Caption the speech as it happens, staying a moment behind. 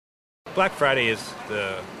Black Friday is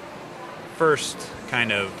the first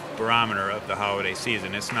kind of barometer of the holiday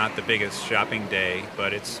season. It's not the biggest shopping day,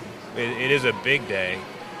 but it is a big day,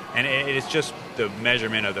 and it is just the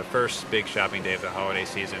measurement of the first big shopping day of the holiday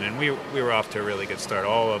season. And we were off to a really good start.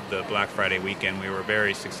 All of the Black Friday weekend, we were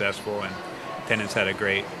very successful, and tenants had a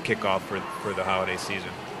great kickoff for the holiday season.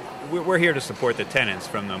 We're here to support the tenants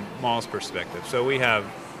from the mall's perspective, so we have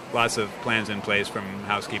lots of plans in place from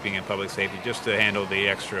housekeeping and public safety just to handle the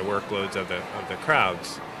extra workloads of the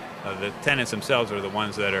crowds. The tenants themselves are the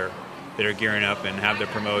ones that are gearing up and have their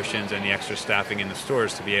promotions and the extra staffing in the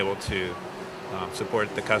stores to be able to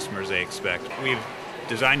support the customers they expect. We've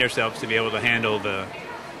designed ourselves to be able to handle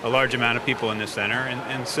a large amount of people in the center,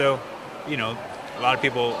 and so, a lot of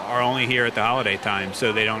people are only here at the holiday time,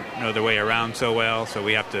 so they don't know their way around so well, so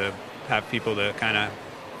we have to have people to kind of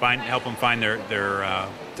help them find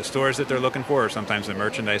the stores that they're looking for, or sometimes the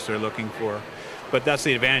merchandise they're looking for. But that's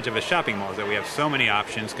the advantage of a shopping mall, is that we have so many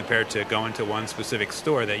options compared to going to one specific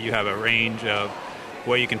store, that you have a range of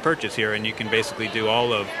what you can purchase here, and you can basically do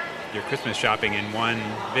all of your Christmas shopping in one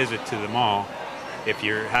visit to the mall. If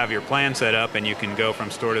you have your plan set up, and you can go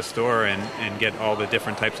from store to store and get all the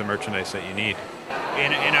different types of merchandise that you need.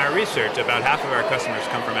 In our research, about half of our customers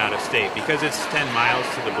come from out of state, because it's 10 miles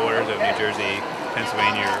to the borders of New Jersey,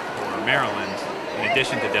 Pennsylvania, or Maryland, in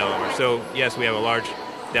addition to Delaware. So yes, we have a large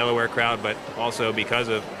Delaware crowd, but also because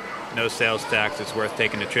of no sales tax, it's worth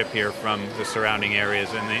taking a trip here from the surrounding areas.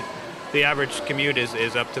 And the average commute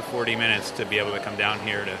is up to 40 minutes to be able to come down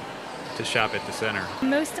here to shop at the center.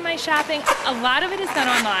 Most of my shopping, a lot of it is done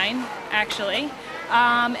online, actually,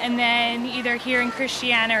 and then either here in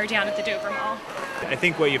Christiana or down at the Dover Mall. I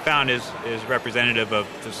think what you found is representative of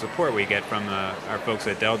the support we get from our folks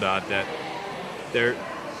at DelDOT, that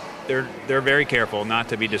they're very careful not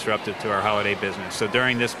to be disruptive to our holiday business. So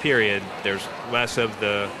during this period, there's less of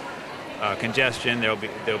the congestion. There'll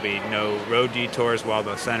be no road detours while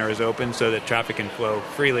the center is open, so that traffic can flow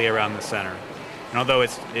freely around the center. And although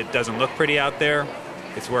it doesn't look pretty out there,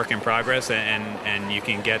 it's work in progress, and you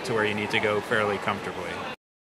can get to where you need to go fairly comfortably.